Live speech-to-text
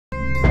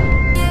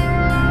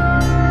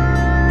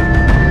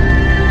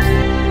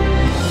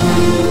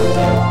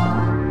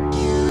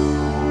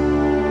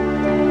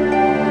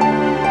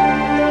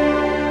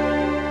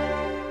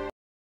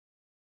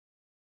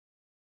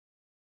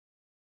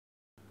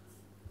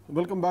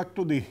Welcome back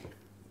to the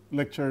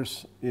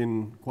lectures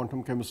in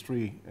quantum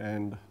chemistry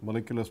and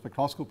molecular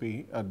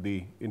spectroscopy at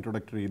the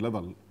introductory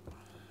level.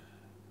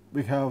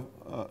 We have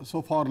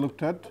so far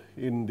looked at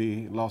in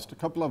the last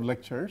couple of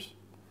lectures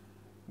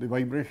the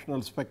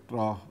vibrational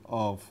spectra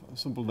of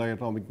simple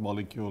diatomic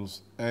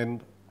molecules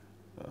and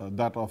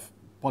that of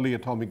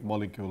polyatomic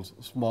molecules,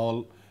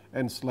 small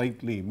and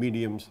slightly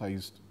medium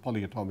sized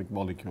polyatomic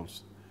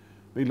molecules.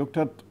 We looked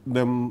at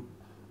them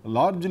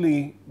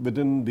largely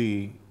within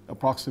the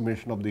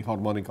approximation of the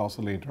harmonic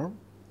oscillator,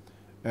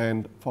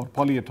 and for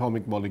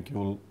polyatomic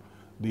molecule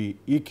the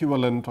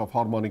equivalent of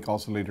harmonic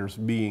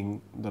oscillators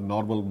being the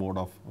normal mode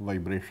of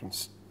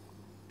vibrations.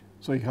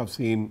 So, you have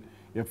seen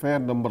a fair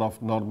number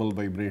of normal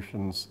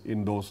vibrations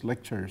in those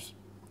lectures.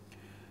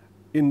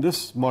 In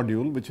this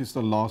module, which is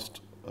the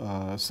last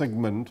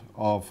segment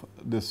of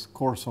this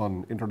course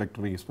on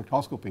introductory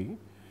spectroscopy,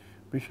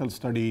 we shall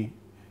study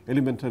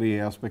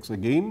elementary aspects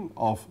again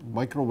of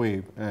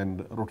microwave and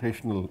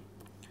rotational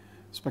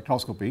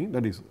spectroscopy,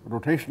 that is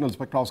rotational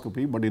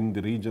spectroscopy, but in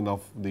the region of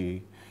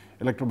the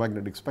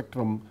electromagnetic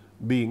spectrum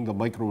being the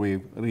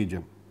microwave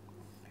region.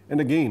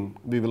 And again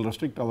we will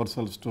restrict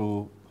ourselves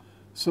to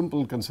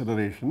simple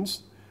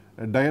considerations,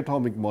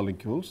 diatomic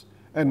molecules,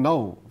 and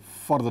now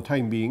for the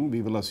time being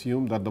we will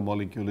assume that the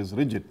molecule is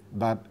rigid,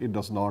 that it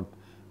does not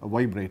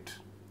vibrate.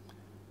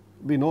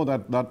 We know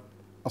that that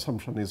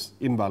assumption is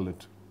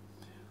invalid.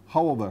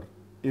 However,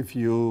 if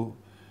you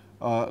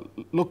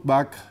look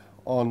back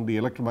on the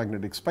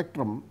electromagnetic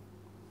spectrum,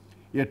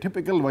 a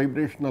typical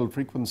vibrational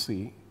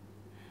frequency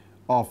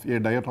of a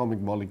diatomic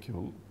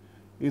molecule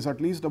is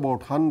at least about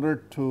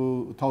 100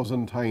 to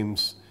 1000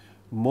 times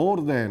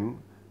more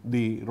than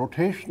the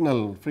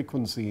rotational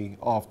frequency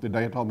of the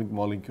diatomic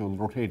molecule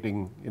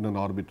rotating in an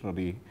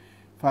arbitrary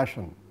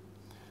fashion.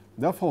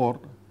 Therefore,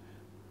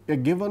 a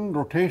given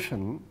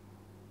rotation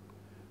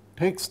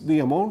takes the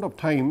amount of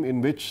time in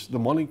which the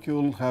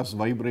molecule has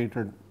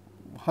vibrated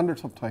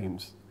hundreds of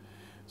times.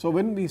 So,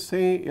 when we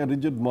say a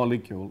rigid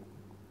molecule,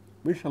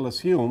 we shall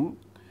assume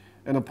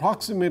an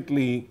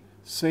approximately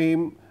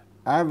same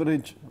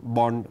average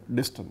bond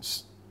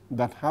distance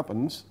that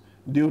happens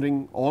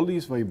during all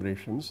these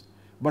vibrations,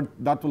 but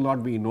that will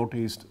not be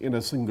noticed in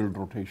a single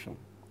rotation.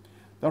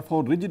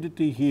 Therefore,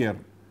 rigidity here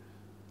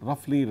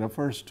roughly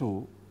refers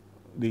to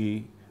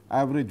the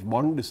average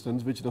bond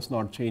distance, which does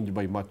not change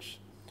by much.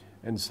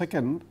 And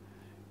second,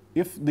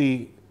 if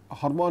the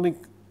harmonic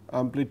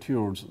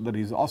amplitudes, that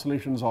is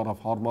oscillations are of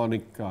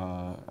harmonic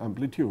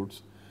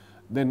amplitudes,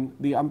 then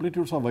the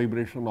amplitudes of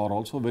vibration are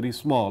also very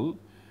small,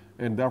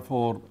 and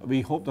therefore,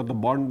 we hope that the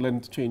bond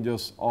length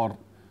changes are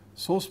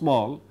so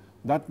small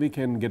that we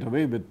can get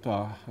away with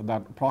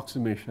that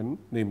approximation,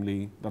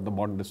 namely that the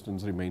bond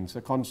distance remains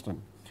a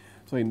constant.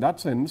 So, in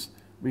that sense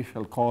we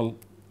shall call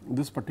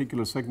this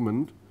particular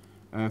segment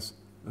as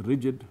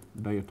rigid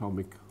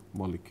diatomic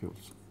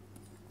molecules.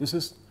 This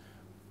is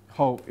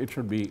how it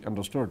should be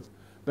understood.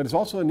 There is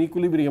also an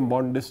equilibrium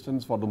bond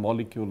distance for the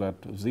molecule at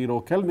 0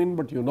 Kelvin,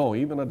 but you know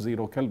even at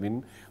 0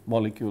 Kelvin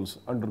molecules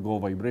undergo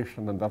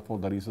vibration, and therefore,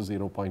 there is a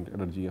 0 point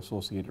energy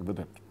associated with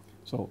it.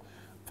 So,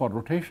 for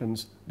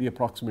rotations the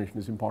approximation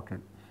is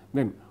important.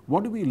 Then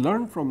what do we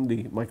learn from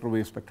the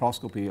microwave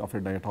spectroscopy of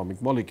a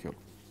diatomic molecule?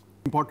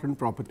 Important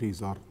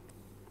properties are: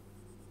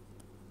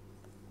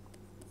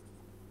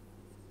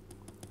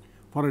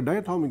 for a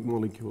diatomic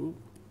molecule,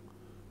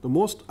 the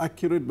most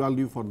accurate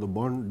value for the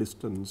bond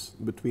distance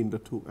between the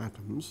two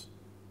atoms,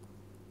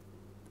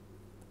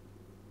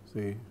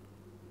 say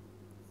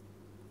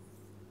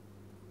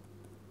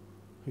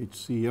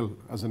HCl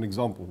as an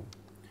example,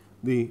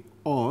 the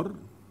R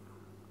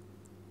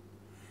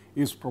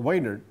is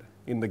provided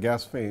in the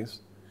gas phase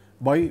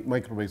by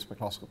microwave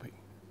spectroscopy.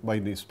 By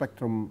the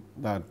spectrum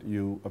that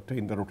you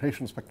obtain, the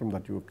rotation spectrum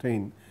that you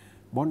obtain,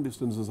 bond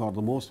distances are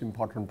the most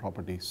important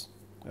properties,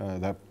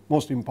 that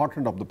most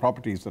important of the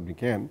properties that we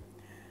can.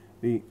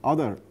 The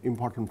other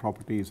important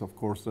property is of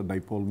course the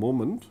dipole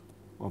moment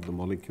of the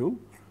molecule.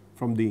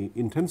 From the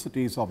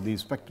intensities of these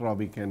spectra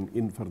we can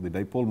infer the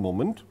dipole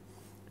moment,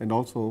 and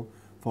also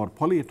for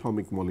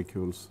polyatomic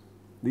molecules,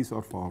 these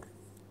are for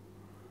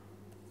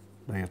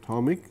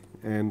diatomic,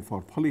 and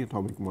for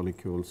polyatomic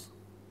molecules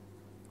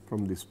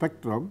from the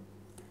spectrum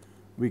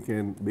we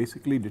can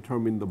basically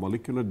determine the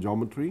molecular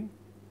geometry,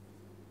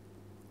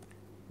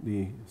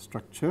 the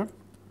structure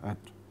at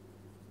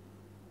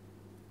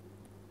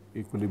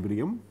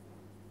equilibrium,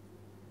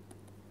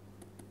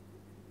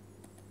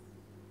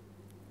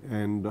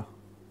 and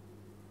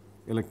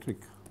electric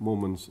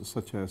moments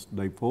such as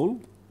dipole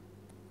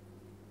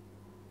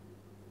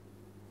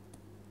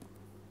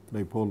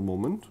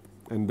moment,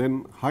 and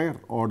then higher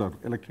order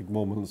electric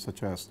moments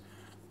such as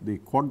the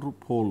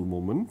quadrupole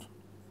moment.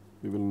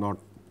 We will not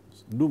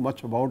do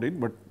much about it,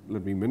 but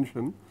let me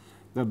mention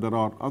that there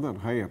are other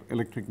higher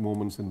electric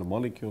moments in the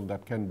molecule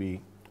that can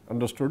be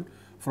understood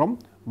from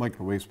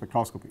microwave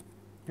spectroscopy.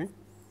 Okay.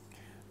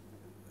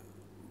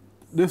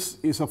 This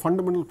is a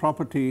fundamental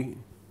property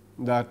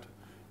that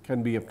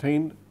can be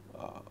obtained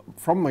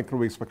from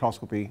microwave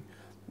spectroscopy,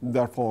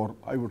 therefore,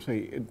 I would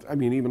say I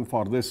mean even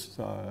for this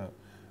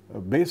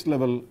base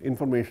level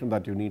information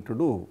that you need to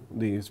do,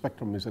 the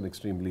spectrum is an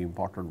extremely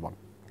important one.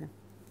 Okay.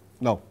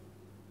 Now,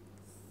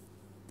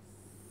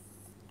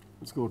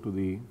 let us go to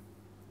the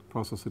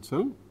process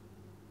itself.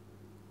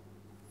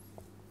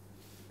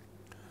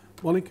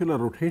 Molecular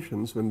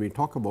rotations, when we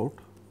talk about,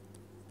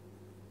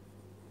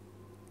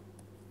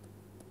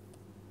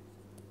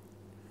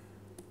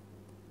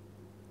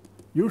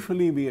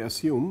 usually we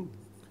assume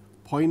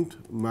point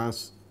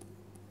mass.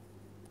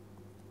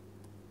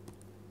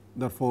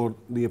 Therefore,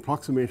 the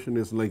approximation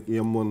is like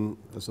M1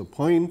 as a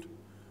point,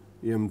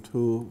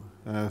 M2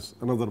 as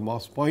another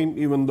mass point,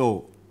 even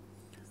though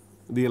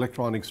the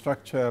electronic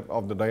structure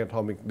of the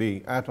diatomic,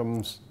 the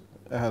atoms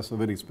has a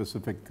very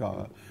specific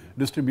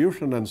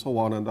distribution and so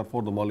on, and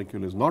therefore, the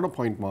molecule is not a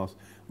point mass,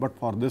 but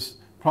for this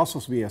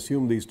process we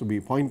assume these to be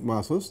point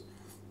masses.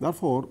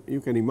 Therefore,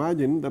 you can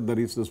imagine that there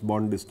is this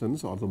bond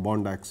distance or the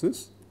bond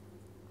axis,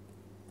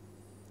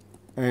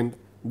 and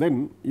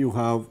then you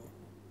have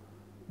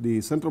the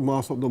center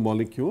mass of the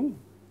molecule.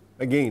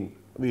 Again,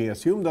 we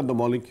assume that the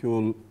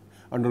molecule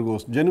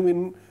undergoes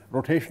genuine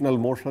rotational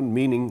motion,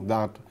 meaning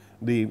that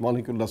the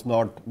molecule does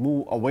not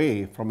move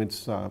away from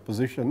its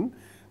position.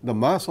 The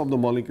mass of the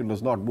molecule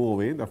does not move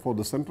away, therefore,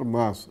 the center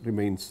mass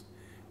remains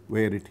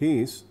where it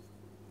is,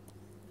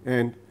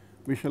 and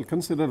we shall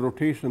consider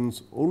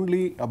rotations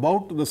only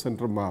about the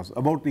center mass,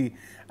 about the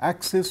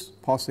axis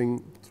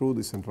passing through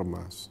the center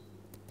mass.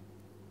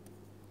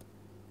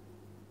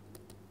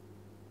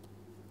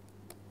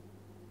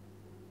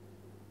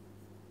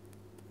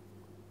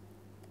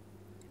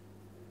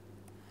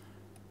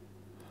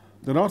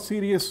 There are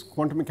serious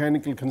quantum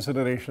mechanical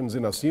considerations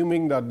in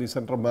assuming that the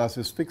center mass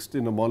is fixed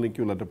in a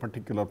molecule at a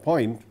particular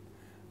point,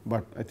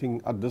 but I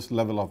think at this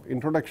level of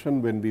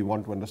introduction, when we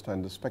want to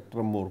understand the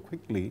spectrum more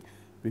quickly,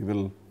 we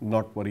will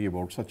not worry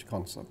about such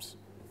concepts.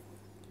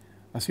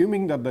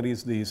 Assuming that there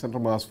is the center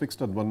mass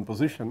fixed at one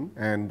position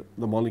and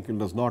the molecule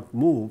does not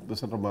move, the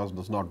center mass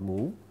does not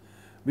move,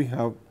 we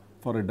have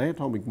for a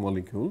diatomic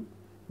molecule,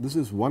 this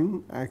is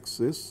one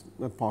axis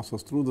that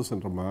passes through the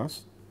center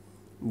mass.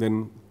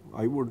 Then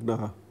I would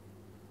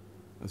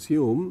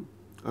assume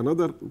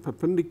another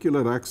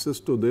perpendicular axis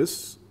to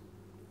this,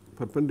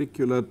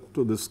 perpendicular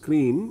to the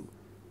screen,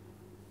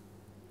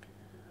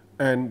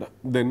 and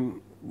then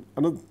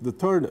the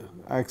third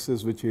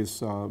axis which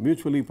is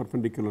mutually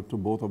perpendicular to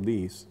both of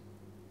these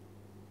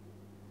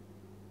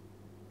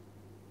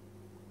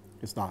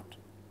is that.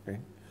 Okay.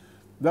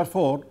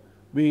 Therefore,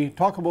 we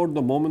talk about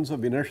the moments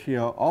of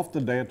inertia of the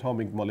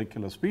diatomic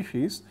molecular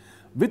species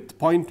with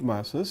point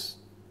masses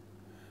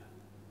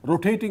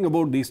rotating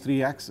about these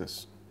three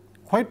axes.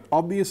 Quite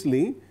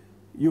obviously,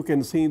 you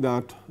can see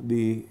that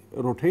the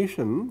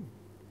rotation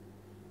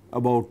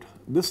about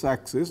this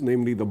axis,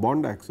 namely the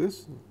bond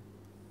axis,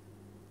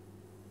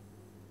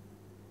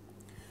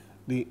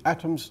 the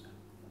atoms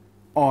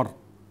are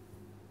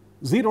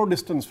 0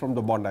 distance from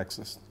the bond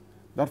axis.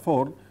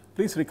 Therefore,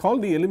 please recall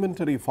the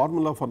elementary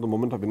formula for the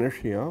moment of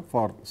inertia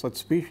for such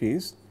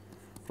species.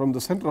 From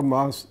the center of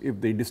mass, if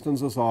the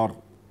distances are,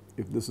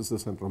 if this is the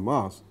center of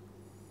mass,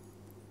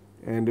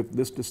 and if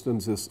this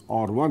distance is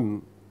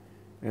r1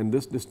 and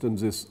this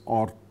distance is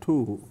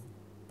r2,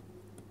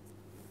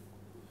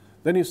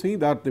 then you see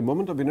that the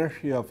moment of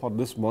inertia for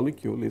this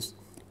molecule is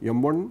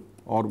m1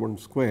 r1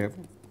 square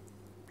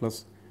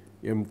plus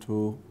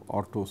m2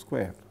 r2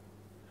 square.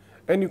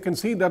 And you can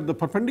see that the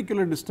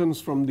perpendicular distance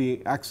from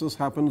the axis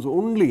happens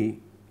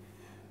only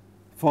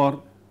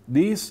for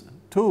these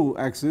two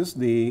axes,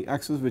 the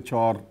axes which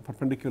are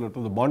perpendicular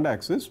to the bond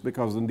axis,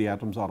 because then the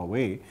atoms are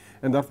away,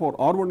 and therefore,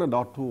 r1 and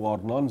r2 are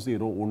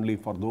non-zero only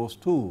for those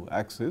two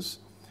axes,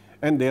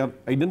 and they are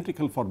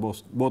identical for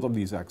both of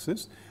these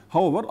axes.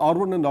 However,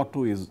 r1 and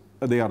r2 is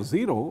they are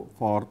 0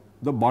 for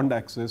the bond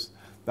axis.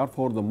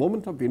 Therefore, the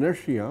moment of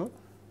inertia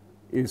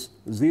is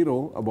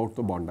 0 about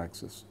the bond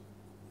axis.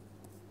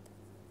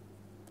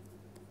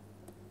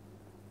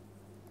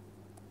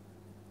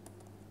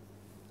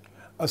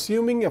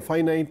 Assuming a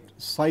finite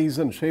size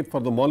and shape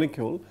for the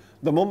molecule,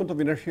 the moment of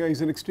inertia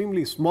is an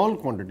extremely small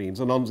quantity, it is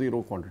a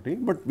non-zero quantity,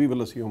 but we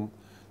will assume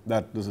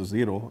that this is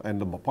 0 and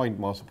the point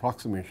mass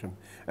approximation.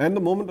 And the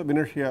moment of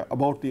inertia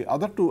about the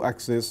other two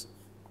axes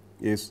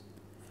is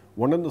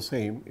one and the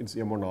same, it is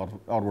m1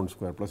 r1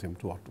 square plus m2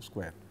 r2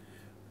 square.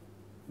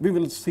 We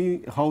will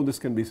see how this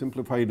can be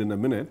simplified in a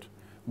minute,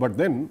 but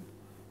then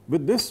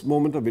with this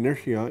moment of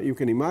inertia, you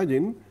can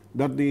imagine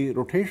that the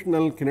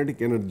rotational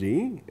kinetic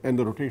energy and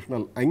the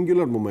rotational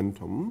angular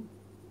momentum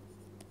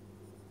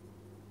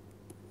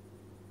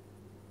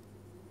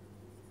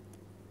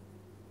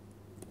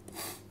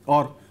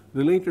are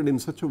related in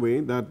such a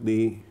way that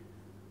the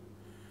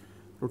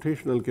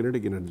rotational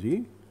kinetic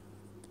energy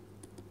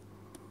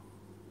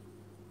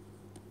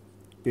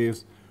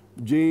is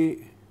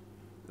J,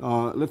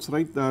 let us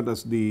write that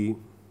as the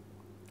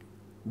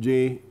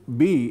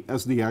JB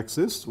as the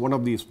axis, one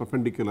of these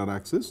perpendicular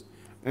axis,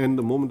 and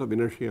the moment of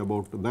inertia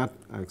about that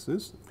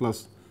axis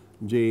plus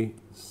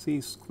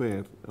JC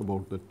square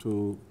about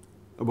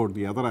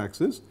the other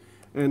axis,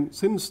 And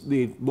since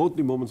both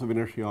the moments of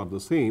inertia are the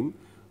same,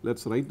 let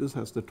us write this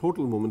as the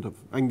total moment of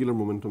angular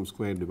momentum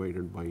square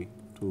divided by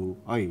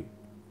 2I,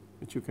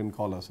 which you can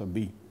call as a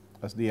B,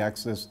 as the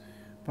axis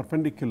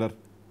perpendicular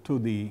to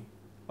the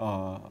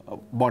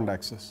bond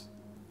axis.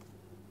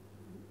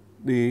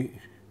 The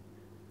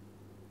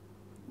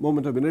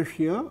moment of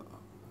inertia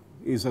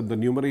is at the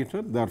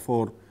numerator,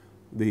 therefore,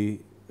 the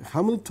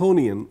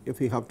Hamiltonian, if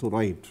we have to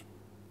write,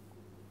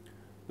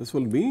 this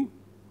will be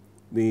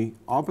the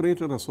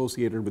operator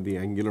associated with the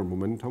angular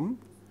momentum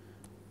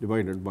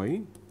divided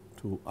by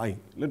 2I.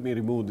 Let me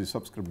remove the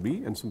subscript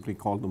B and simply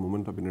call the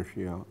moment of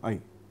inertia I.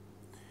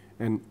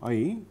 And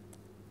I,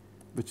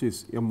 which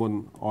is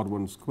m1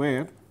 r1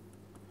 square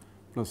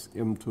plus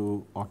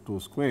m2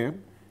 r2 square,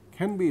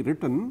 can be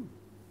written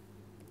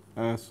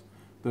as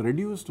the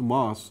reduced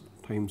mass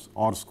times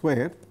r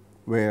square,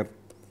 where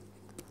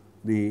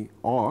the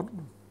r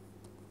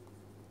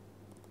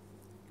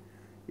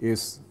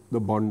is the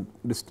bond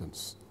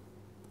distance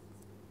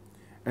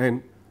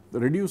and the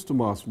reduced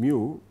mass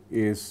mu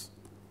is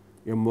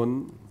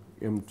m1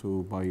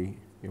 m2 by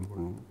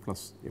m1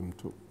 plus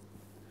m2.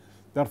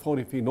 Therefore,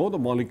 if we know the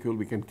molecule,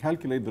 we can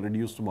calculate the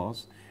reduced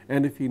mass,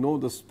 and if we know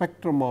the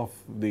spectrum of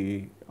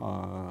the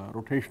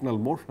rotational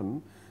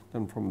motion,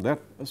 then from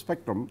that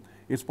spectrum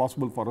it is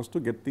possible for us to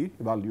get the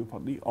value for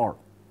the r.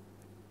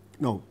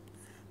 Now,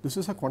 this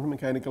is a quantum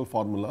mechanical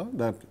formula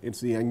that it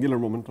is the angular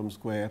momentum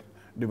square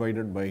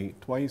divided by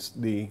twice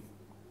the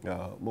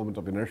moment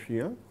of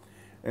inertia,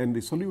 and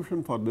the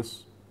solution for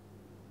this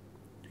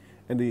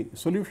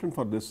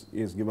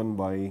is given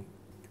by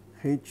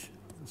h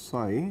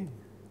psi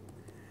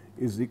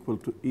is equal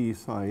to E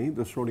psi,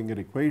 the Schrodinger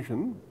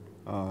equation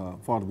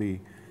for the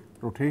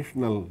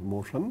rotational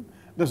motion.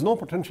 There is no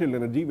potential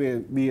energy.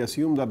 We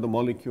assume that the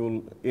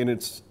molecule in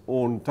its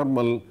own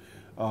thermal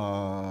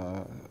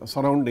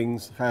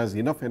surroundings has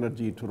enough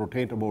energy to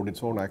rotate about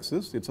its own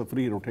axis. It is a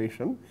free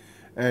rotation,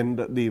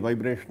 and the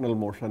vibrational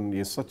motion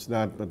is such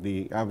that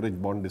the average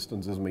bond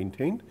distance is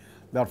maintained.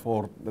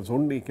 Therefore, there is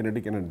only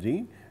kinetic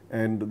energy,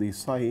 and the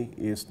psi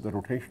is the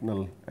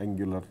rotational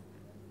angular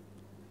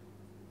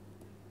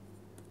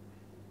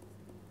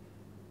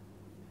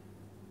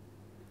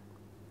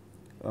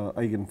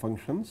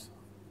eigenfunctions.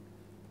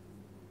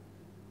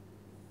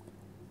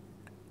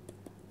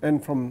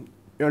 And from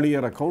earlier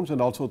accounts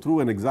and also through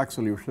an exact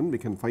solution, we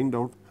can find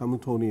out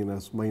Hamiltonian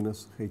as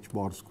minus h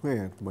bar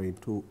square by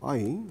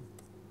 2I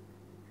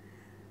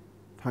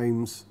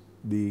times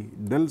the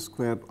del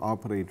square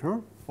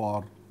operator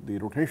for the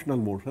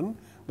rotational motion.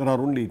 There are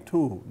only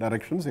two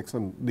directions,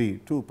 the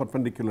two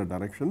perpendicular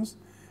directions,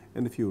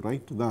 and if you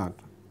write that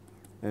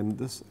and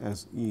this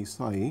as E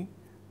psi,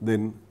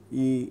 then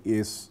E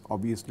is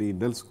obviously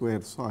del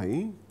square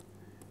psi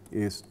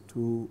is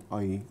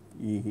 2I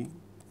E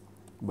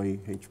by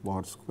h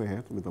bar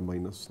square with a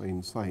minus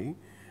sign psi,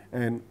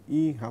 and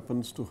E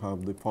happens to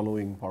have the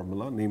following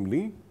formula,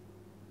 namely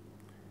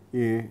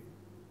a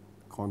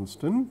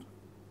constant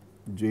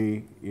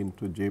j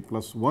into j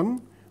plus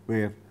 1,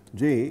 where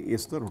j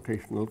is the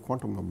rotational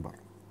quantum number.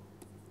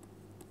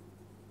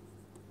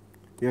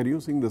 We are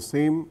using the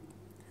same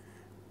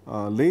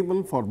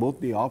label for both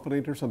the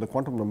operators and the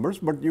quantum numbers,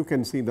 but you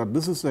can see that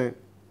this is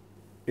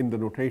in the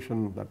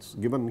notation that is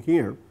given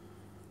here,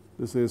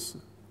 this is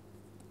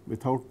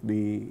without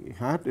the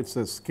hat, it is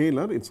a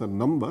scalar, it is a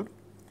number,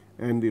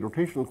 and the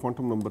rotational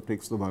quantum number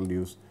takes the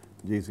values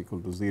j is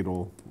equal to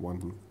 0,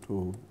 1,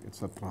 2,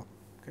 etc.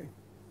 Okay.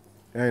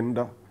 And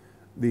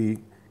the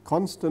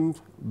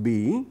constant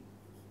B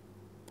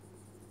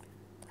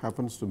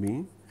happens to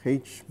be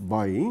h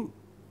by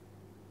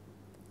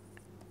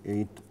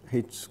 8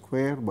 h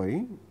square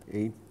by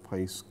 8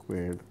 pi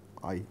squared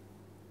I.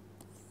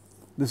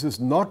 This is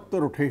not the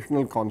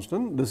rotational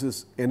constant, this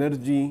is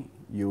energy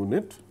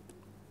unit.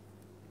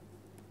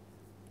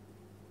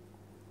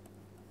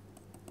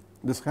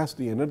 This has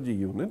the energy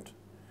unit,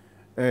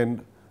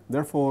 and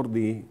therefore,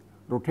 the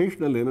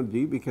rotational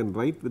energy we can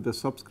write with the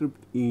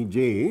subscript E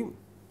j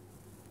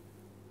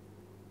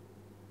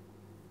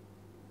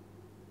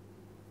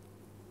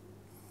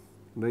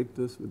write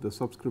this with the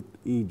subscript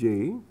E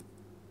j,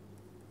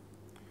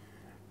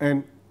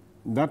 and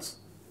that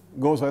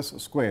goes as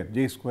square,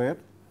 j square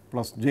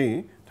plus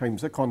j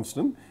times a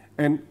constant,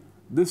 and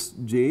this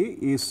j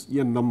is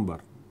a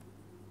number,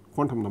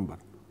 quantum number.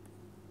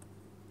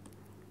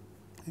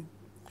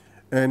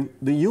 And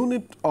the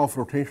unit of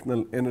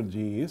rotational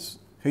energy is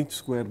h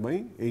square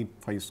by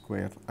 8 pi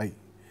square I,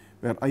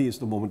 where I is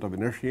the moment of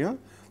inertia.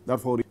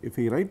 Therefore, if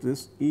we write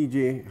this, E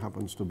j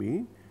happens to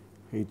be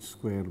h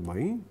square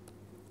by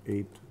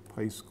 8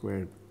 pi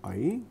squared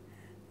I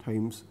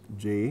times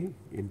j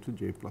into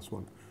j plus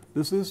 1.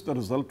 This is the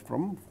result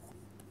from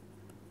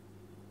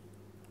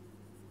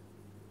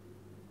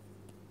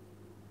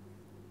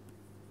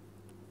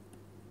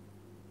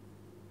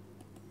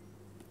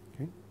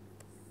okay.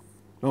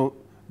 Now,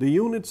 the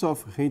units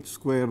of h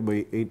square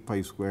by 8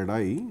 pi squared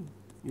I,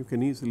 you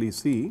can easily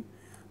see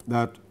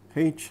that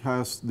h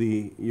has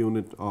the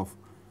unit of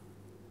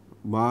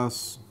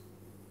mass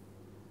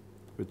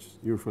which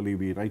usually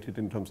we write it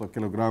in terms of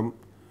kilogram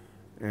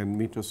and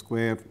meter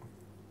square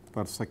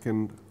per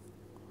second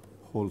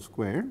whole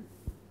square.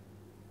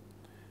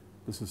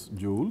 This is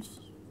joules,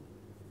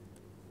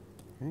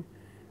 okay,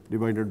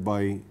 divided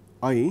by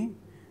I,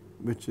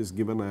 which is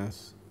given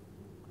as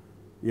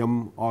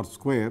m r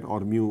square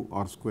or mu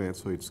r square.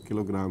 So, it is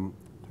kilogram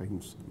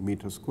times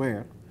meter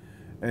square,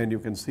 and you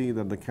can see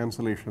that the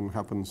cancellation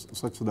happens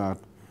such that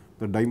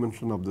the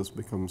dimension of this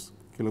becomes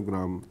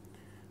kilogram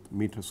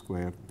meter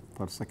square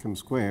per second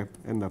square,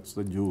 and that is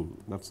the joule,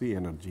 that is the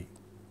energy.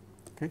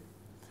 Okay.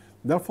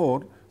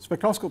 Therefore,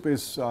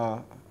 spectroscopists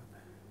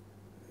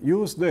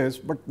use this,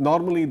 but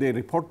normally they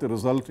report the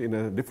result in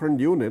a different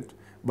unit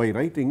by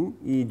writing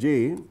E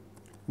j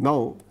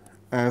now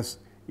as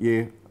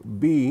a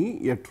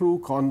B, a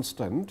true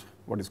constant,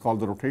 what is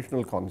called the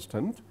rotational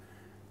constant,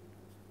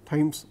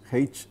 times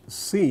H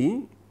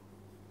c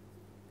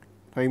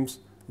times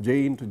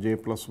j into j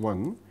plus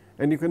 1,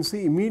 and you can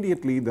see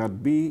immediately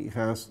that B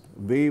has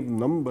wave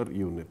number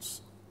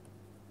units.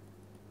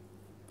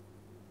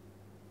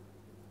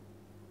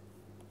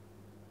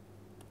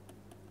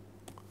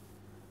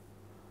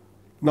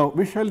 Now,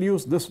 we shall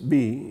use this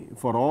B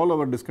for all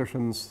our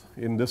discussions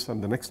in this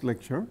and the next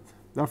lecture.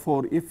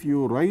 Therefore, if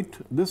you write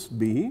this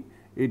B,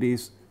 it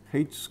is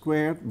h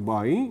squared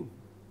by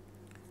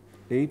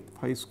 8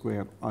 pi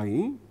square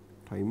I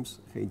times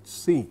h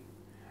c,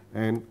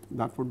 and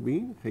that would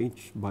be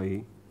h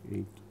by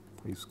 8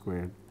 pi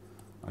squared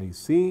I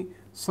c,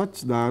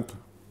 such that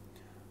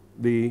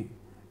the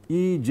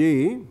E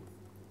j,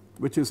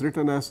 which is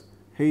written as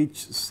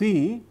h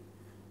c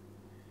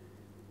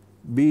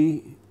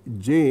B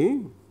j,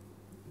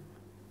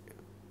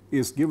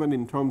 is given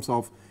in terms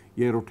of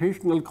a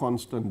rotational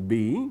constant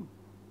B,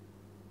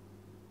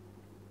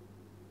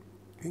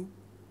 okay,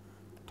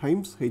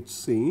 times h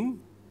c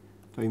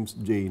times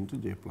j into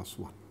j plus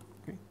 1.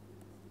 Okay.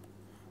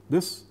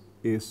 This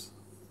is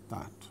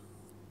that,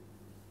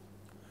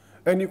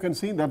 and you can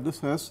see that this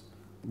has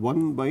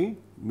 1 by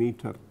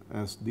meter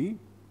as the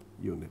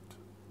unit.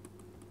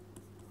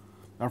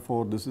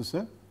 Therefore, this is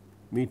a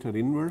meter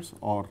inverse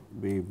or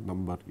wave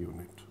number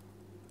unit.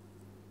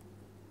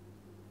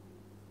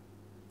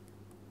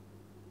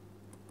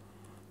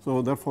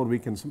 So, therefore, we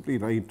can simply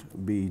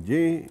write B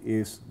j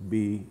is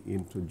B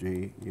into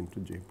j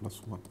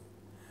plus 1,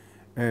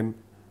 and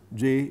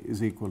j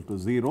is equal to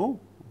 0,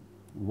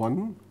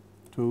 1,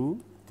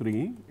 2,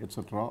 3,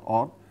 etc.,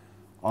 or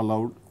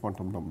allowed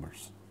quantum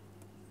numbers.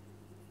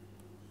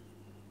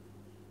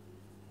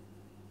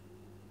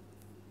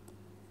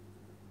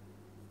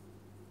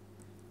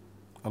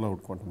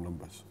 Allowed quantum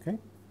numbers. Okay.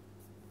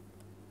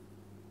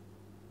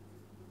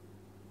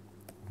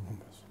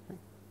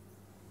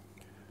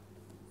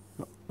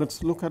 Let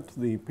us look at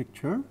the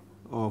picture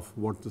of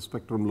what the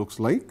spectrum looks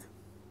like.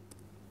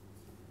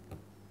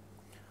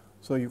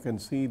 So, you can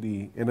see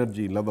the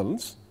energy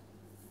levels.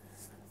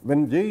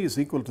 When j is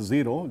equal to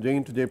 0, j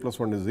into j plus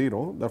 1 is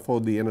 0,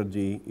 therefore, the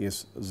energy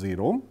is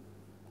 0.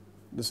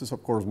 This is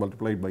of course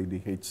multiplied by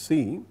the h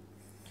c,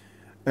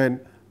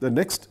 and the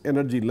next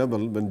energy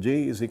level when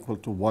j is equal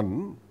to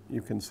 1,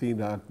 you can see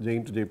that j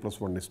into j plus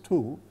 1 is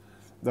 2,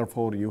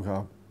 therefore, you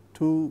have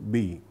 2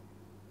 b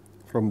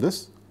from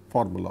this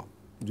formula.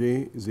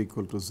 J is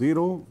equal to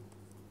 0,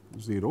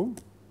 0,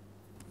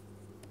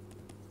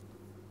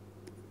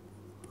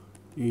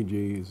 E j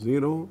is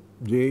 0,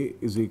 j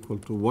is equal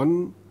to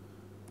 1,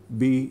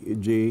 B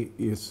j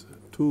is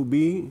 2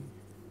 b,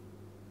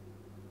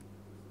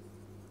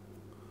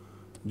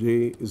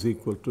 j is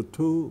equal to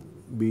 2,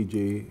 B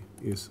j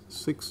is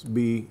 6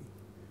 b,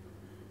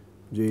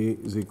 j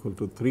is equal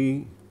to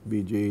 3,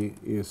 B j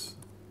is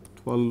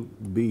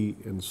 12 b,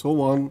 and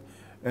so on,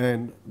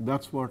 and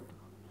that is what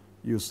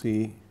you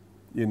see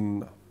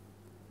in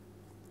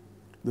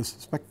this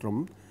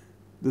spectrum.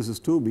 This is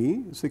 2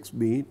 b, 6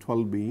 b,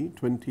 12 b,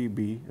 20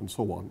 b, and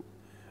so on.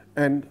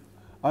 And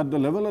at the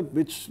level at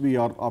which we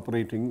are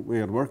operating, we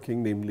are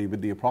working namely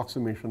with the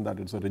approximation that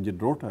it is a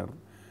rigid rotor,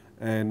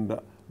 and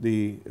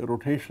the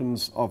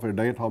rotations of a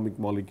diatomic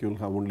molecule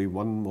have only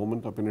one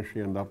moment of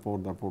inertia, and therefore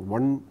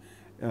one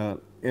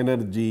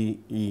energy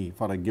E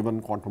for a given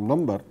quantum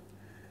number.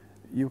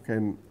 You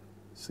can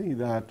see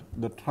that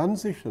the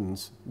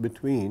transitions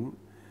between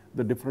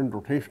the different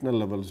rotational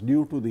levels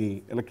due to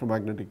the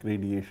electromagnetic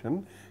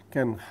radiation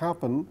can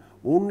happen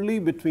only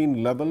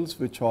between levels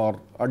which are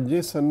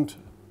adjacent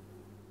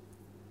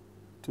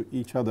to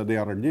each other. They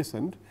are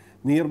adjacent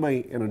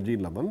nearby energy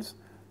levels.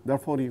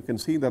 Therefore, you can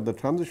see that the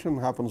transition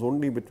happens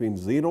only between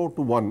 0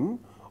 to 1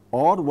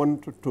 or 1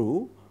 to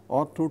 2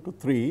 or 2 to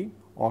 3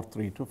 or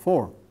 3 to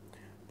 4.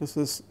 This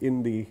is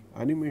in the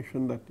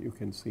animation that you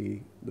can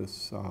see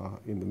this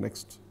in the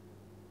next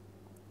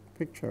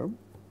picture.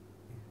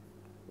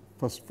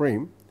 First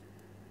frame,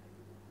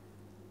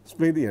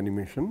 display the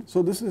animation.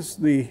 So, this is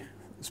the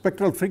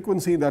spectral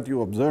frequency that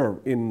you observe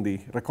in the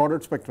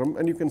recorded spectrum,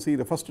 and you can see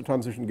the first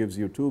transition gives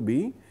you 2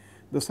 b,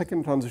 the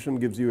second transition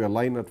gives you a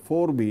line at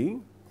 4 b,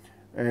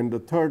 and the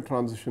third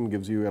transition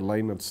gives you a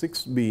line at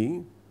 6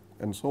 b,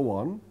 and so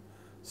on.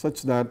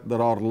 such that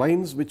there are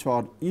lines which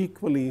are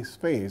equally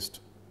spaced,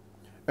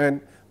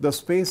 and the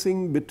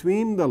spacing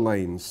between the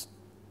lines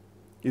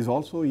is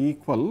also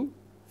equal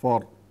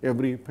for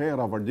every pair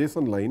of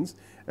adjacent lines,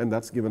 and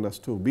that is given as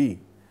 2b.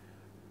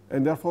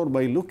 And therefore,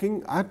 by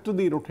looking at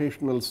the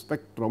rotational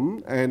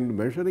spectrum and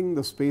measuring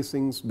the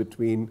spacings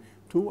between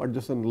two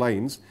adjacent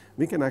lines,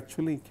 we can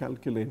actually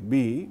calculate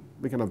B,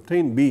 we can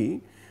obtain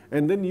B,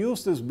 and then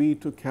use this B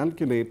to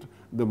calculate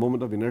the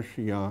moment of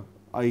inertia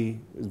I,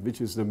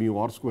 which is the mu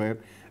r square,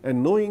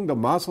 and knowing the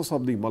masses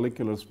of the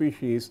molecular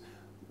species,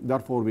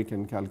 therefore, we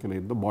can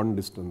calculate the bond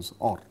distance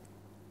r.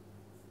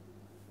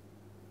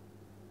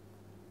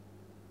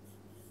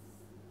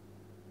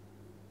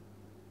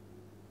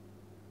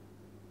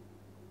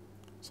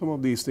 Some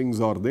of these things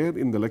are there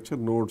in the lecture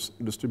notes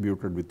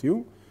distributed with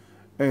you,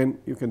 and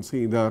you can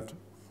see that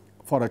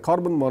for a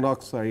carbon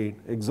monoxide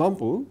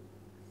example,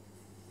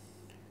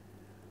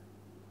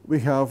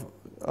 we are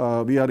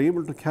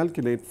able to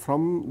calculate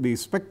from the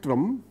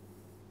spectrum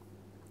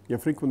a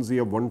frequency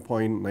of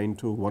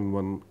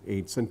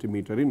 1.92118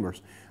 centimeter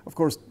inverse. Of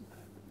course,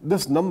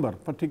 this number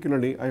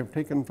particularly I have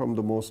taken from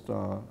the most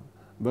well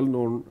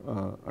known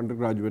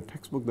undergraduate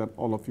textbook that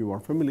all of you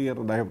are familiar,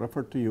 and I have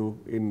referred to you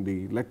in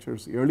the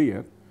lectures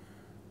earlier.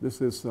 This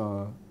is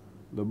the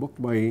book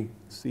by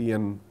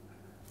C.N.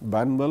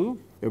 Banwell.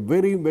 A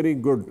very, very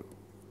good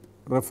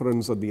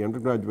reference at the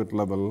undergraduate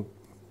level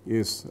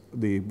is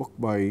the book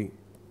by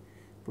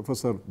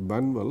Professor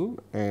Banwell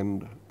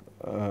and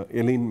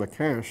Elaine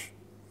McCash.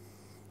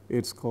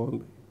 It is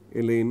called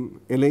Elaine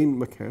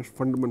McCash,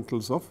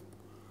 Fundamentals of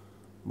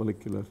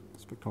Molecular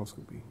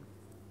Spectroscopy.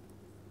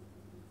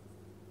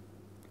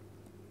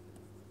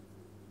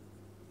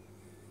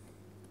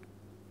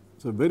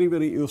 It is a very,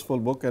 very useful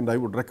book, and I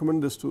would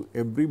recommend this to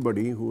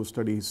everybody who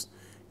studies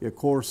a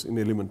course in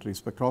elementary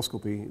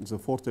spectroscopy. It is the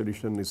 4th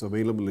edition, is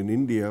available in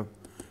India,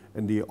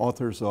 and the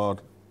authors are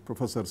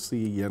Professor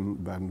C.N.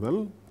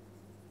 Banwell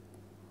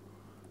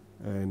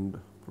and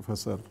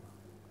Professor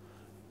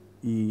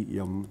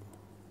E.M.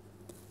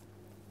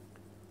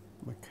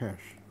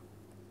 McCash.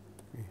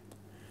 Okay.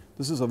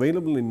 This is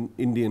available in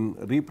Indian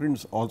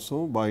reprints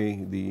also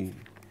by the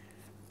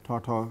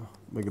Tata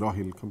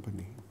McGraw-Hill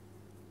Company.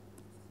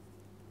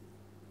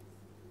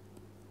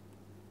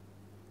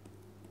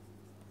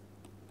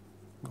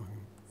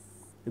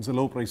 It is a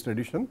low priced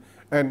edition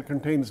and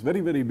contains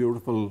very, very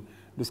beautiful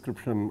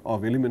description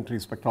of elementary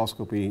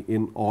spectroscopy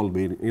in all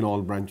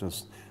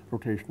branches: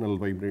 rotational,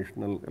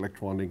 vibrational,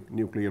 electronic,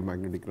 nuclear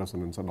magnetic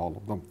resonance, and all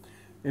of them.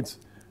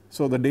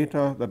 So the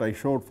data that I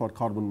showed for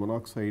carbon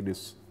monoxide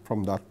is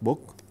from that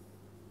book.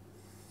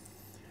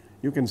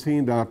 You can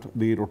see that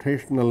the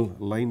rotational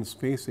line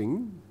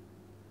spacing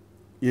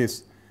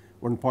is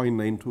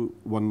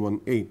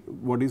 1.92118.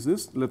 What is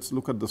this? Let us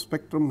look at the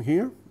spectrum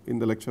here in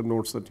the lecture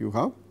notes that you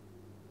have.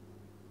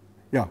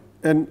 Yeah,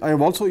 and I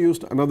have also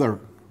used another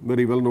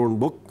very well known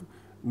book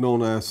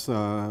known as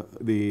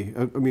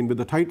with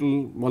the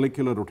title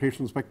Molecular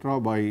Rotation Spectra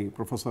by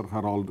Professor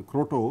Harold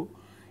Kroto,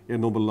 a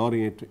Nobel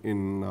laureate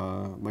in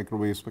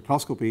microwave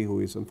spectroscopy,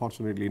 who is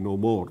unfortunately no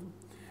more,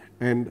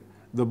 and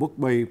the book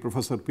by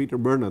Professor Peter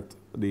Burnett,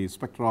 The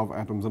Spectra of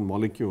Atoms and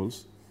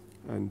Molecules.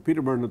 And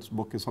Peter Burnett's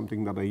book is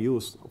something that I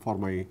use for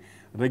my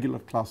regular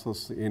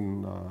classes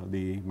in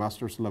the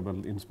master's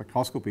level in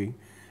spectroscopy,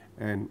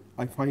 and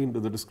I find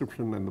the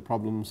description and the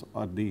problems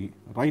at the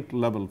right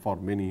level for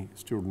many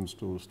students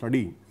to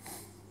study.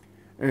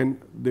 And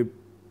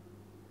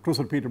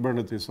Professor Peter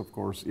Burnett is, of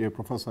course, a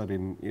professor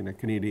in a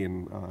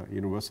Canadian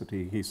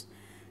university.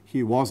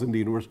 He was in the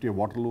University of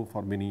Waterloo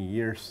for many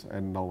years,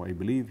 and now I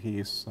believe he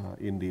is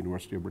in the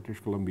University of British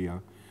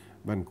Columbia,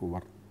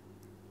 Vancouver.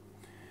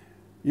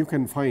 You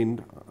can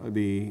find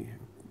the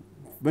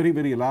very,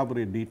 very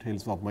elaborate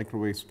details of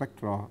microwave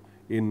spectra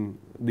in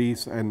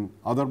these and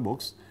other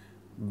books.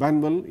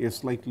 Banwell is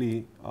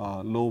slightly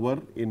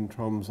lower in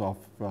terms of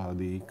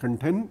the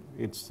content.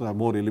 It is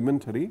more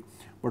elementary,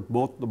 but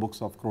both the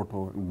books of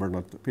Kroto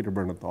and Peter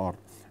Burnett are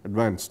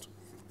advanced.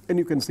 And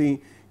you can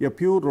see a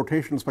pure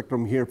rotation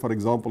spectrum here, for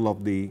example,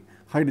 of the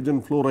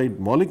hydrogen fluoride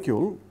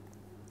molecule.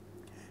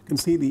 You can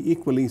see the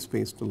equally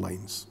spaced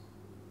lines.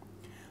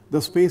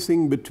 The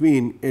spacing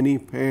between any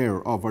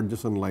pair of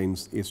adjacent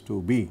lines is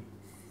 2b.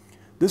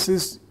 This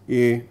is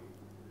a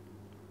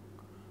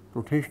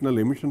rotational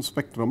emission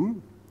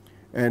spectrum,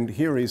 and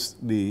here is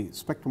the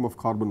spectrum of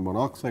carbon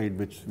monoxide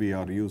which we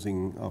are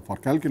using for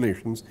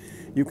calculations.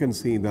 You can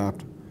see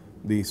that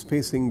the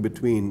spacing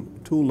between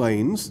two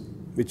lines,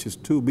 which is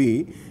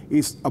 2b,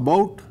 is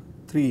about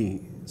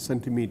 3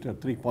 centimeter,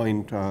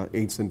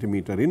 3.8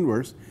 centimeter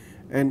inverse,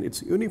 and it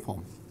is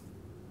uniform.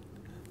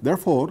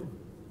 Therefore,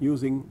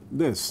 using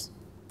this,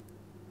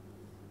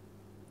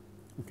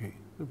 okay,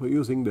 therefore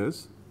using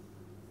this,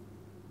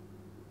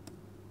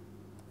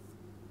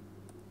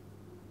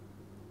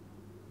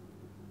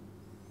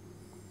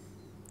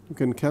 you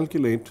can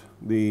calculate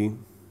the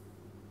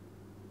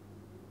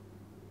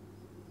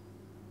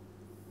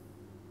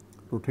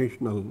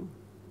rotational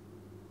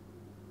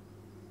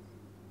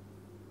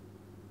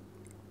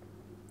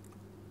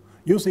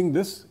Using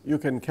this, you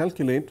can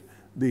calculate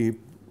the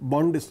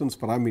bond distance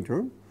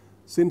parameter.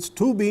 Since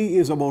 2b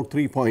is about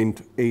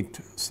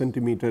 3.8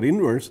 centimeter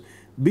inverse,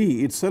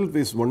 b itself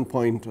is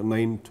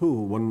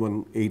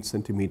 1.92118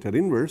 centimeter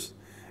inverse,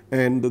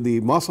 and the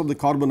mass of the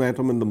carbon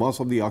atom and the mass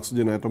of the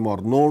oxygen atom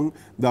are known.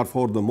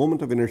 Therefore, the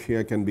moment of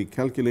inertia can be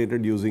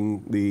calculated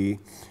using the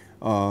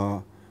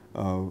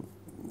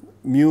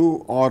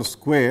mu r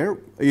square.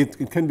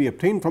 It can be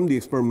obtained from the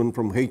experiment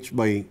from h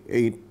by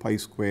 8 pi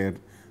square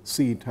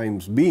c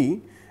times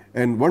b,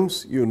 and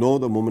once you know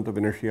the moment of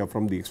inertia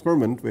from the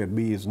experiment where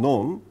b is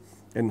known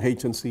and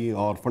h and c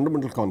are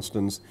fundamental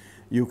constants,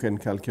 you can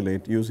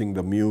calculate using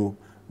the mu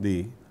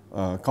the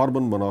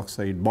carbon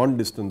monoxide bond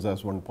distance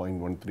as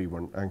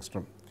 1.131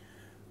 angstrom.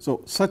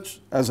 So,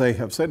 such as I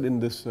have said in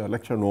this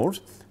lecture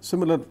notes,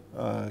 similar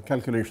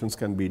calculations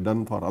can be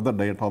done for other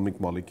diatomic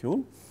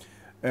molecule,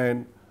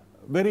 and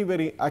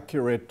very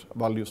accurate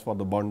values for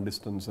the bond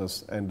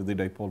distances and the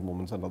dipole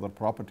moments and other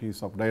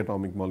properties of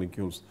diatomic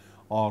molecules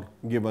are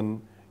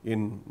given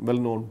in well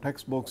known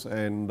textbooks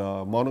and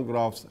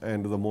monographs,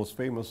 and the most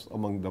famous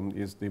among them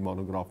is the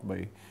monograph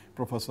by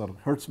Professor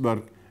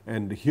Hertzberg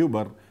and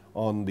Huber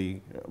on the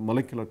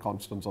molecular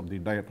constants of the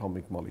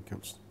diatomic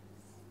molecules.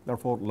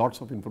 Therefore,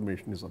 lots of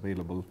information is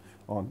available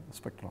on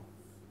spectra.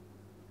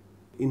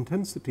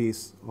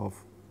 Intensities of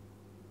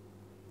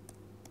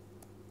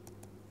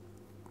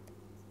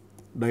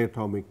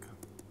diatomic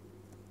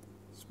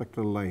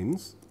spectral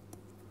lines,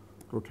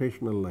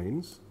 rotational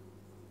lines.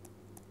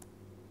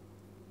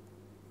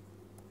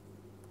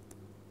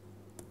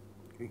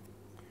 Okay.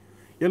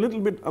 A little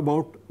bit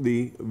about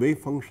the wave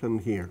function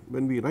here.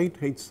 When we write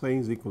h psi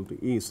is equal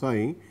to E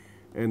psi,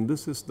 and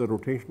this is the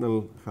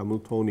rotational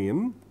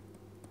Hamiltonian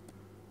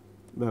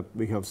that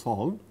we have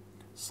solved,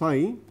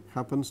 psi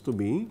happens to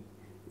be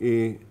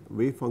a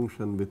wave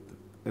function with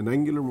an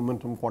angular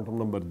momentum quantum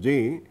number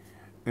j,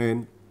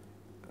 and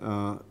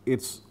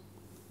it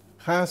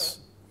has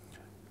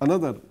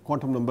another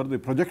quantum number, the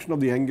projection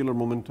of the angular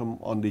momentum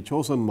on the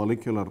chosen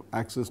molecular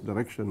axis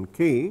direction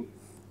k,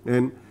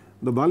 and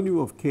the value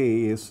of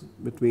k is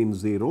between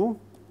 0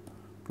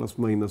 plus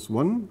minus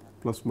 1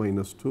 plus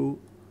minus 2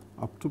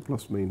 up to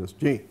plus minus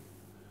j.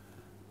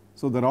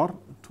 So, there are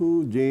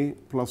 2 j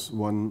plus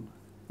 1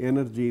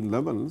 energy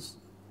levels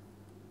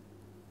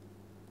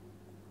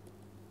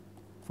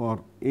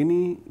for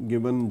any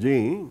given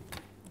j,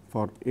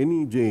 for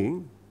any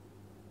j.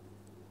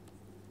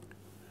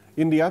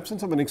 In the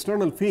absence of an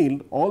external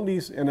field, all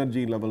these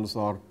energy levels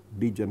are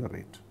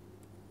degenerate.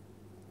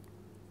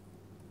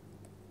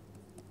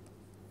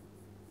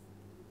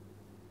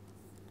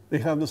 They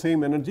have the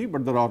same energy,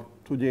 but there are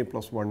 2 j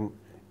plus 1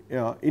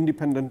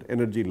 independent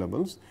energy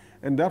levels,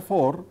 and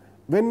therefore,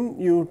 when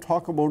you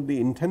talk about the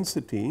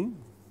intensity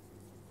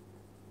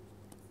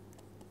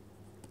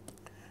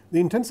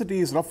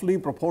is roughly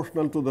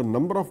proportional to the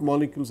number of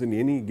molecules in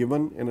any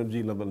given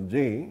energy level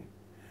j,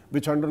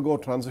 which undergo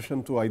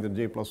transition to either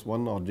j plus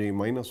 1 or j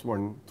minus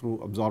 1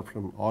 through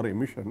absorption or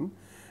emission,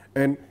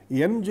 and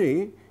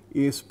Nj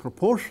is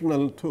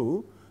proportional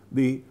to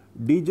the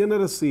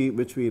degeneracy,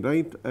 which we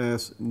write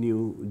as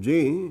nu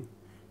j,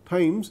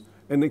 times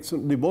and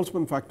the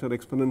Boltzmann factor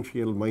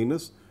exponential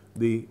minus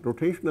the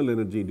rotational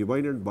energy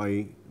divided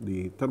by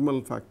the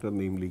thermal factor,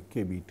 namely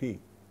kBt.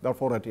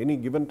 Therefore, at any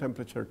given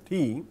temperature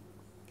T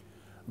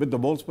with the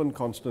Boltzmann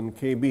constant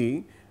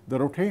kB, the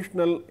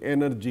rotational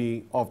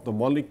energy of the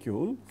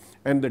molecule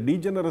and the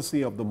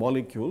degeneracy of the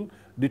molecule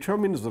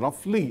determines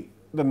roughly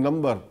the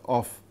number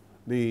of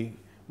the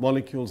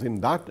molecules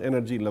in that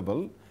energy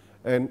level,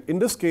 and in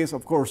this case,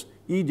 of course,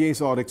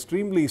 Ej's are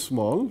extremely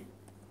small.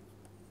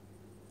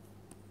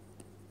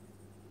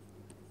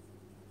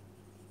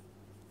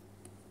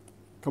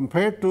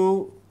 Compared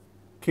to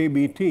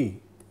kBt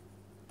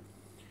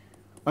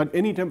at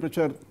any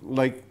temperature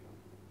like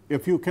a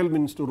few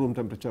kelvins to room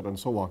temperature and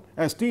so on.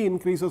 As T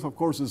increases, of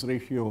course, this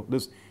ratio,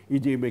 this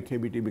Ej by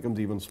kBt becomes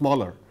even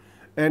smaller,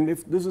 and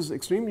if this is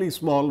extremely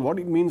small, what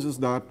it means is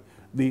that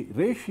the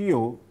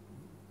ratio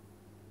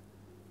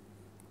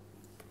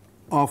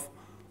of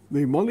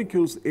the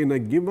molecules in a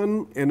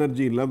given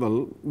energy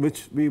level,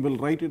 which we will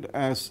write it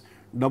as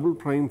double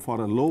prime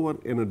for a lower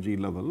energy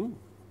level,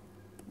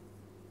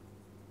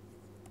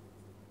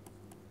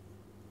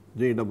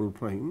 j double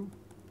prime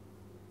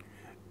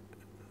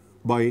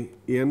by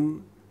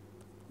n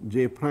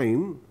j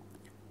prime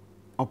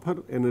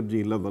upper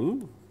energy level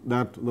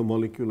that the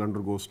molecule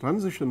undergoes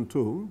transition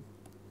to,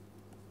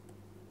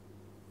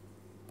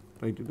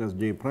 write it as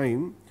j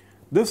prime.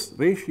 This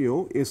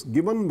ratio is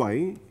given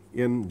by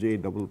n j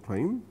double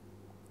prime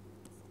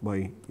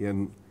by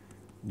n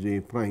j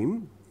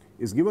prime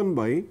is given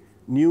by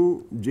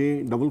nu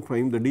j double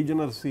prime, the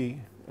degeneracy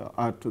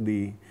at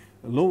the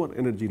lower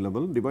energy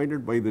level,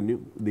 divided by the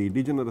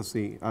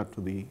degeneracy at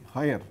the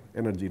higher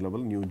energy level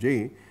nu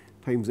j,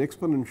 times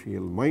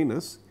exponential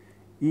minus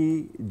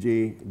E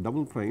j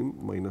double prime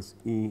minus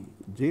E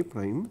j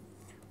prime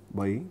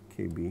by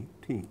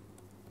kBt.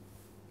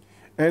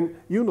 And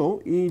you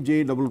know E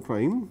j double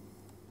prime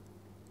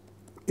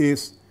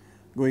is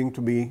going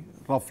to be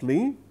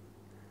roughly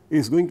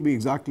is going to be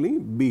exactly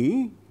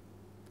B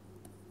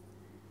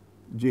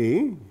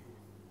J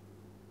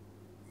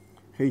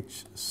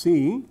H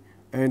C,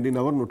 and in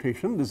our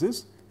notation this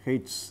is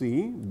H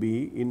C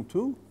B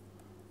into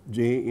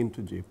J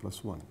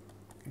plus 1.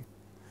 Okay.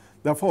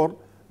 Therefore,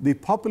 the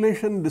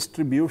population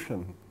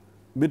distribution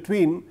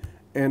between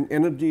an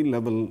energy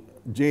level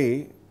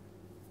J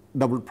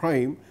double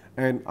prime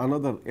and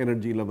another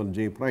energy level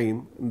J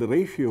prime, the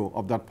ratio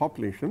of that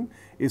population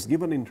is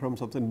given in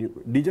terms of the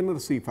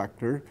degeneracy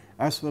factor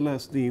as well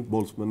as the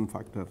Boltzmann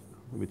factor,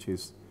 which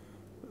is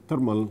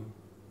thermal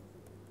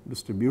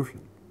distribution.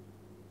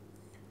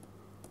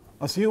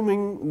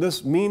 Assuming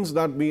this means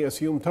that we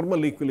assume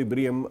thermal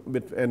equilibrium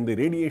and the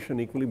radiation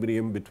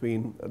equilibrium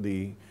between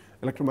the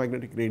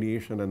electromagnetic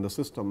radiation and the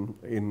system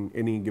in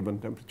any given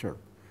temperature.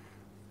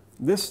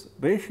 This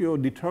ratio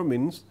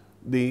determines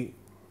the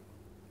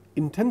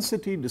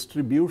intensity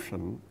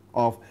distribution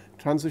of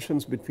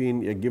transitions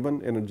between a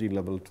given energy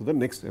level to the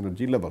next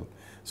energy level.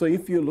 So,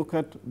 if you look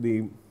at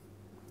the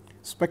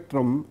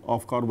spectrum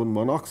of carbon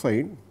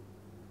monoxide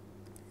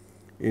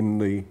in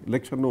the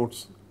lecture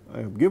notes I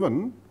have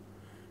given,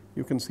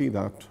 you can see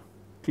that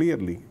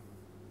clearly.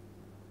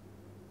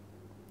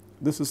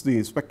 This is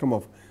the spectrum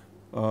of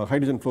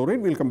hydrogen fluoride.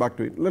 We will come back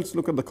to it. Let us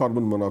look at the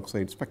carbon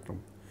monoxide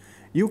spectrum.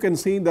 You can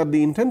see that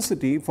the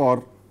intensity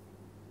for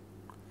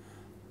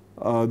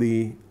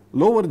the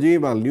lower J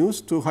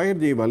values to higher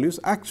J values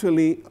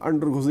actually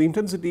undergoes, the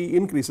intensity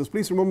increases.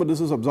 Please remember,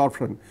 this is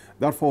absorption.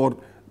 Therefore,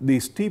 the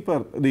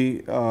steeper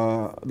the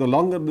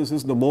longer this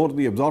is, the more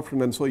the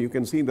absorption, and so you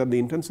can see that the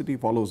intensity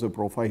follows a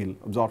profile,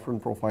 absorption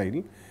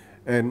profile,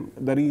 and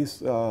there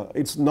is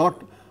it is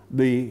not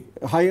the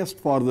highest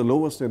for the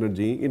lowest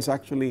energy, it is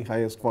actually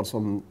highest for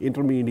some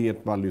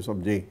intermediate values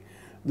of J.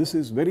 This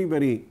is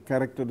very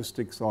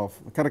characteristic of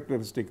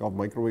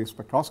microwave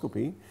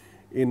spectroscopy.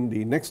 In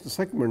the next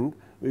segment,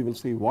 we will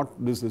see what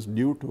this is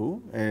due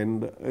to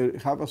and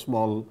have a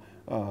small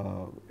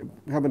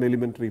have an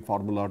elementary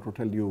formula to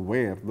tell you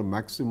where the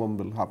maximum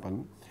will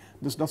happen.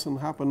 This does not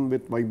happen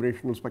with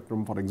vibrational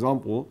spectrum, for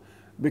example,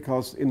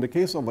 because in the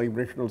case of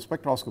vibrational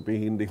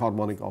spectroscopy in the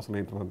harmonic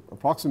oscillator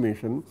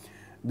approximation,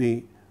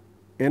 the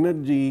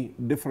energy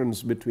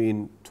difference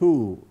between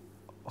two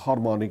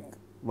harmonic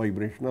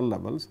vibrational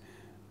levels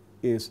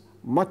is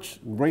much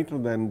greater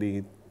than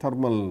the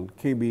thermal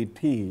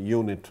kBT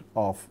unit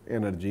of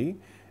energy,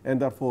 and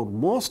therefore,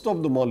 most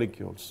of the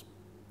molecules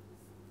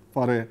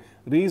for a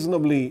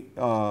reasonably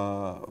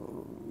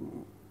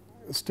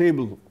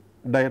stable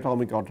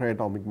diatomic or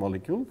triatomic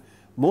molecule,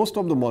 most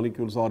of the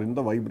molecules are in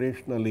the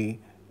vibrationally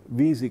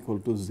V is equal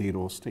to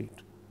 0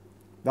 state.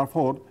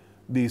 Therefore,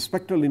 the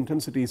spectral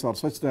intensities are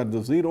such that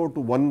the 0 to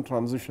 1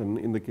 transition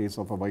in the case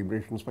of a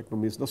vibration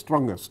spectrum is the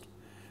strongest.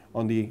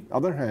 On the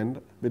other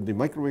hand, with the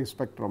microwave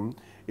spectrum,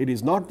 it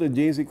is not the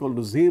J is equal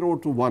to 0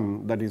 to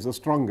 1 that is the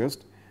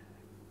strongest.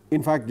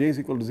 In fact, J is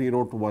equal to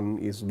 0 to 1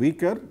 is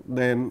weaker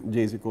than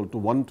J is equal to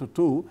 1 to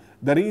 2.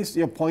 There is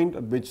a point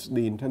at which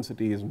the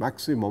intensity is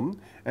maximum,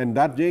 and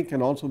that J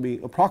can also be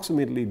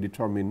approximately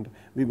determined.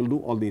 We will do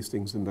all these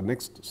things in the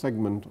next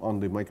segment on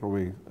the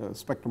microwave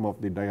spectrum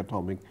of the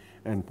diatomic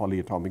and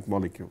polyatomic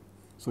molecule.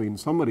 So, in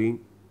summary,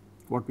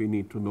 what we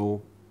need to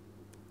know,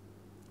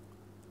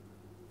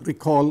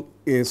 recall,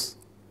 is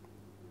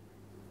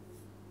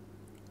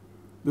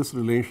this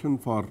relation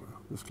for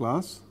this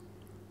class.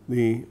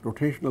 The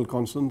rotational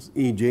constants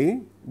E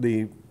j,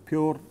 the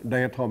pure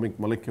diatomic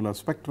molecular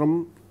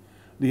spectrum,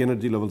 the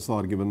energy levels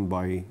are given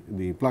by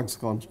the Planck's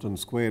constant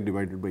square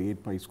divided by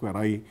 8 pi square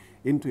I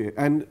into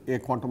and a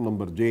quantum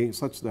number j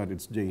such that it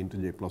is j into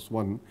j plus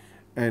 1,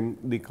 and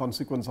the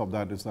consequence of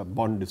that is that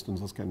bond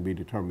distances can be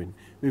determined.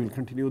 We will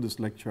continue this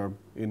lecture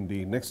in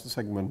the next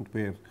segment,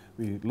 where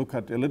we look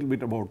at a little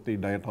bit about the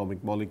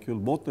diatomic molecule,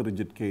 both the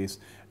rigid case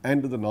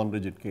and the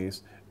non-rigid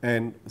case,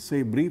 and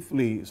say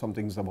briefly some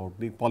things about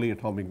the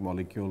polyatomic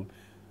molecule,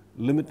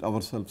 limit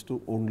ourselves to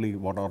only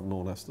what are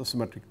known as the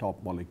symmetric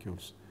top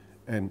molecules,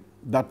 and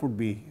that would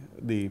be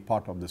the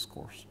part of this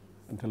course.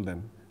 Until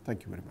then,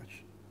 thank you very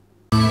much.